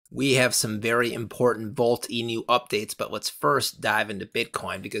We have some very important Volt Enu updates, but let's first dive into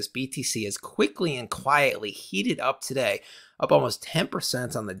Bitcoin because BTC has quickly and quietly heated up today, up almost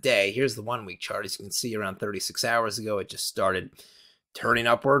 10% on the day. Here's the 1 week chart. As you can see, around 36 hours ago, it just started turning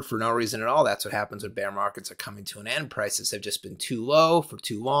upward for no reason at all. That's what happens when bear markets are coming to an end. Prices have just been too low for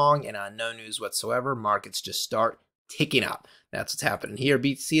too long, and on no news whatsoever, markets just start ticking up. That's what's happening here.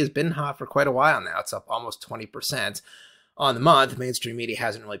 BTC has been hot for quite a while now. It's up almost 20%. On the month, mainstream media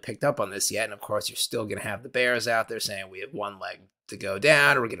hasn't really picked up on this yet. And of course, you're still going to have the bears out there saying we have one leg to go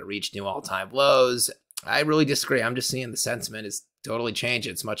down or we're going to reach new all-time lows. I really disagree. I'm just seeing the sentiment is totally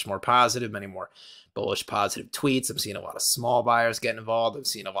changing. It's much more positive, many more bullish positive tweets. I'm seeing a lot of small buyers getting involved. I'm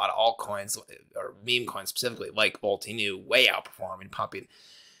seeing a lot of altcoins or meme coins specifically like Volt Enu way outperforming, pumping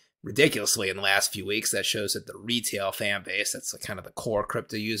ridiculously in the last few weeks. That shows that the retail fan base, that's kind of the core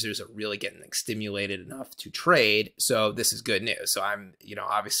crypto users, are really getting stimulated enough to trade. So this is good news. So I'm,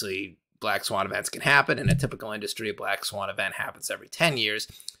 obviously black swan events can happen. In a typical industry, a black swan event happens every 10 years.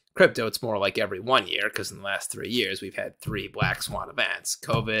 Crypto, it's more like every 1 year because in the last 3 years, we've had 3 black swan events: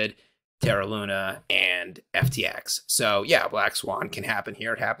 COVID, Terra Luna, and FTX. So yeah, black swan can happen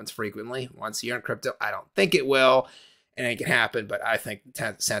here. It happens frequently once a year in crypto. I don't think it will. And it can happen, but I think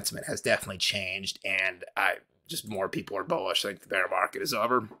the sentiment has definitely changed, and just more people are bullish. I think the bear market is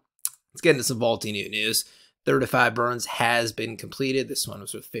over. Let's get into some Volt Enu news. 35 burns has been completed. This one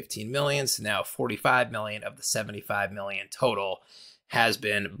was worth 15 million, so now 45 million of the 75 million total has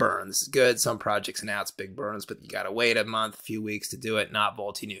been burned. This is good. Some projects announce big burns, but you got to wait a month, a few weeks to do it. Not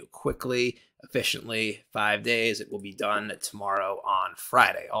Volt Enu. Quickly, efficiently, 5 days. It will be done tomorrow on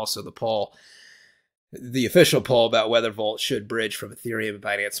Friday. Also, the official poll about whether Volt should bridge from Ethereum and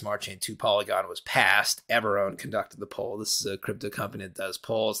Binance Smart Chain to Polygon was passed. Everone conducted the poll. This is a crypto company that does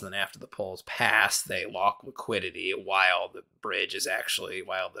polls, and then after the polls pass, they lock liquidity while the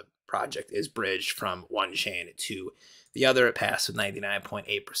project is bridged from one chain to the other. It passed with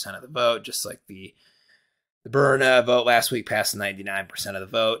 99.8% of the vote, just like the burn vote last week passed 99% of the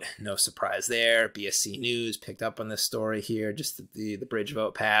vote. No surprise there. BSC News picked up on this story here. Just that the bridge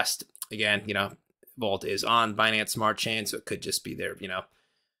vote passed. Again, Volt is on Binance Smart Chain, so it could just be their,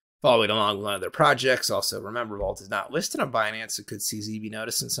 following along with one of their projects. Also, remember, Volt is not listed on Binance, so could see ZB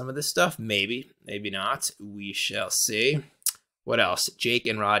noticing some of this stuff. Maybe, maybe not. We shall see. What else? Jake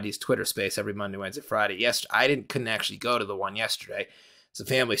and Roddy's Twitter space every Monday, Wednesday, Friday. Yes, couldn't actually go to the one yesterday. Some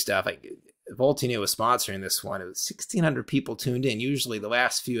family stuff. Volt Enu was sponsoring this one. It was 1,600 people tuned in. Usually the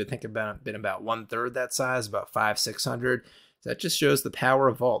last few, I think, have been about 1/3 that size, about 500-600. That just shows the power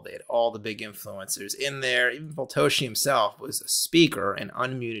of Volt. They had all the big influencers in there. Even Voltoshi himself was a speaker and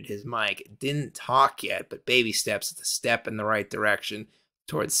unmuted his mic. Didn't talk yet, but baby steps. It's a step in the right direction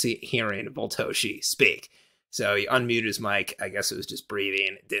towards hearing Voltoshi speak. So he unmuted his mic. I guess it was just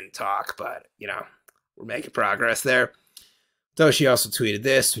breathing. Didn't talk, but, we're making progress there. Voltoshi also tweeted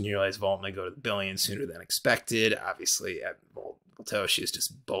this: when you realize Volt may go to the billion sooner than expected. Obviously, Voltoshi is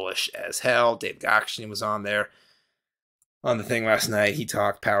just bullish as hell. Dave Gokshin was on there. On the thing last night, he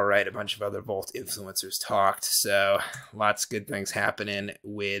talked, Power Right, a bunch of other Volt influencers talked, so lots of good things happening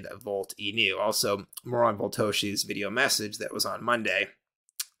with Volt Enu. Also, more on Voltoshi's video message that was on Monday.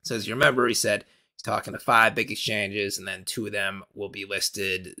 So as you remember, he said he's talking to 5 big exchanges, and then 2 of them will be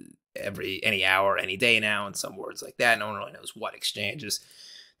listed any hour, any day now, and some words like that. No one really knows what exchanges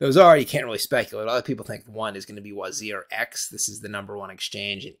those are. You can't really speculate. A lot of people think one is going to be Wazir X. This is the #1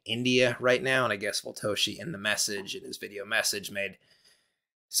 exchange in India right now. And I guess Voltoshi in his video message, made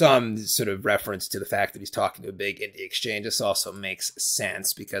some sort of reference to the fact that he's talking to a big India exchange. This also makes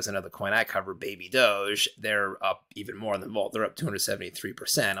sense because another coin I cover, Baby Doge, they're up even more than Volt. They're up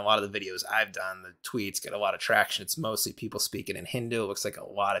 273%. A lot of the videos I've done, the tweets get a lot of traction. It's mostly people speaking in Hindu. It looks like a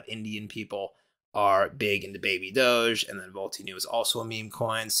lot of Indian people are big into Baby Doge, and then Volt Enu is also a meme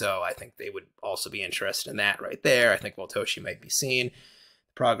coin, so I think they would also be interested in that right there. I think Voltoshi might be seeing the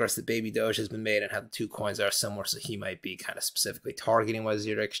progress that Baby Doge has been made and how the 2 coins are similar, so he might be kind of specifically targeting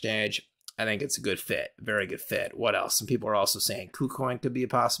Wazir Exchange. I think it's a good fit, very good fit. What else? Some people are also saying KuCoin could be a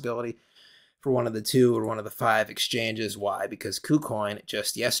possibility for one of the 2 or one of the 5 exchanges. Why? Because KuCoin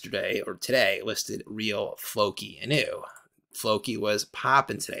just yesterday or today listed real Floki Enu. Floki was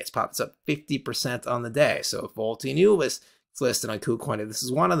popping today. It's up 50% on the day. So if Volt Enu was listed on KuCoin, if this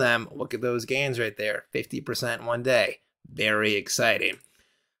is one of them, look at those gains right there. 50% in one day. Very exciting.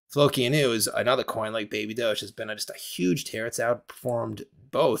 Floki Enu is another coin like Baby Doge. Has been just a huge tear. It's outperformed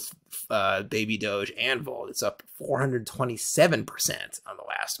both Baby Doge and Volt. It's up 427% on the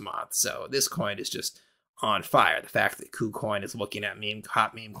last month. So this coin is just on fire. The fact that KuCoin is looking at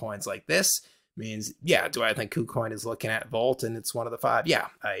hot meme coins like this means, yeah, do I think KuCoin is looking at Volt and it's one of the 5? Yeah,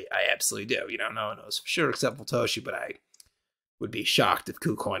 I absolutely do. No one knows for sure except Voltoshi, but I would be shocked if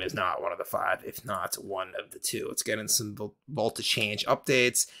KuCoin is not one of the 5, if not one of the 2. Let's get in some Volta Change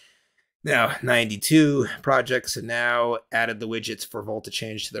updates. Now, 92 projects have now added the widgets for Volta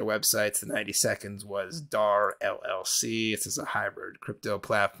Change to their websites. The 90 seconds was DAR LLC. This is a hybrid crypto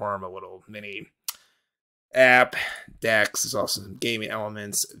platform, a little mini app. DEX, there's also some gaming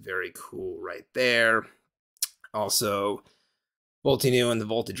elements. Very cool right there. Also, Volta and the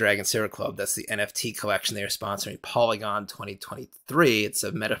Volta Dragon Sarah Club, that's the NFT collection. They are sponsoring Polygon 2023. It's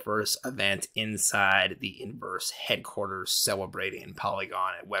a metaverse event inside the Inverse headquarters celebrating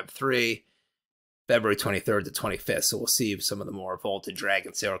Polygon at Web3, February 23rd to 25th. So we'll see some of the more Volta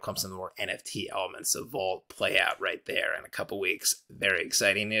Dragon Sarah Club, some of the more NFT elements of Volt play out right there in a couple weeks. Very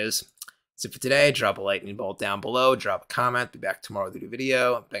exciting news. So for today, drop a lightning bolt down below, drop a comment, be back tomorrow with a new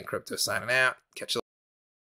video. Ben Crypto signing out. Catch you later.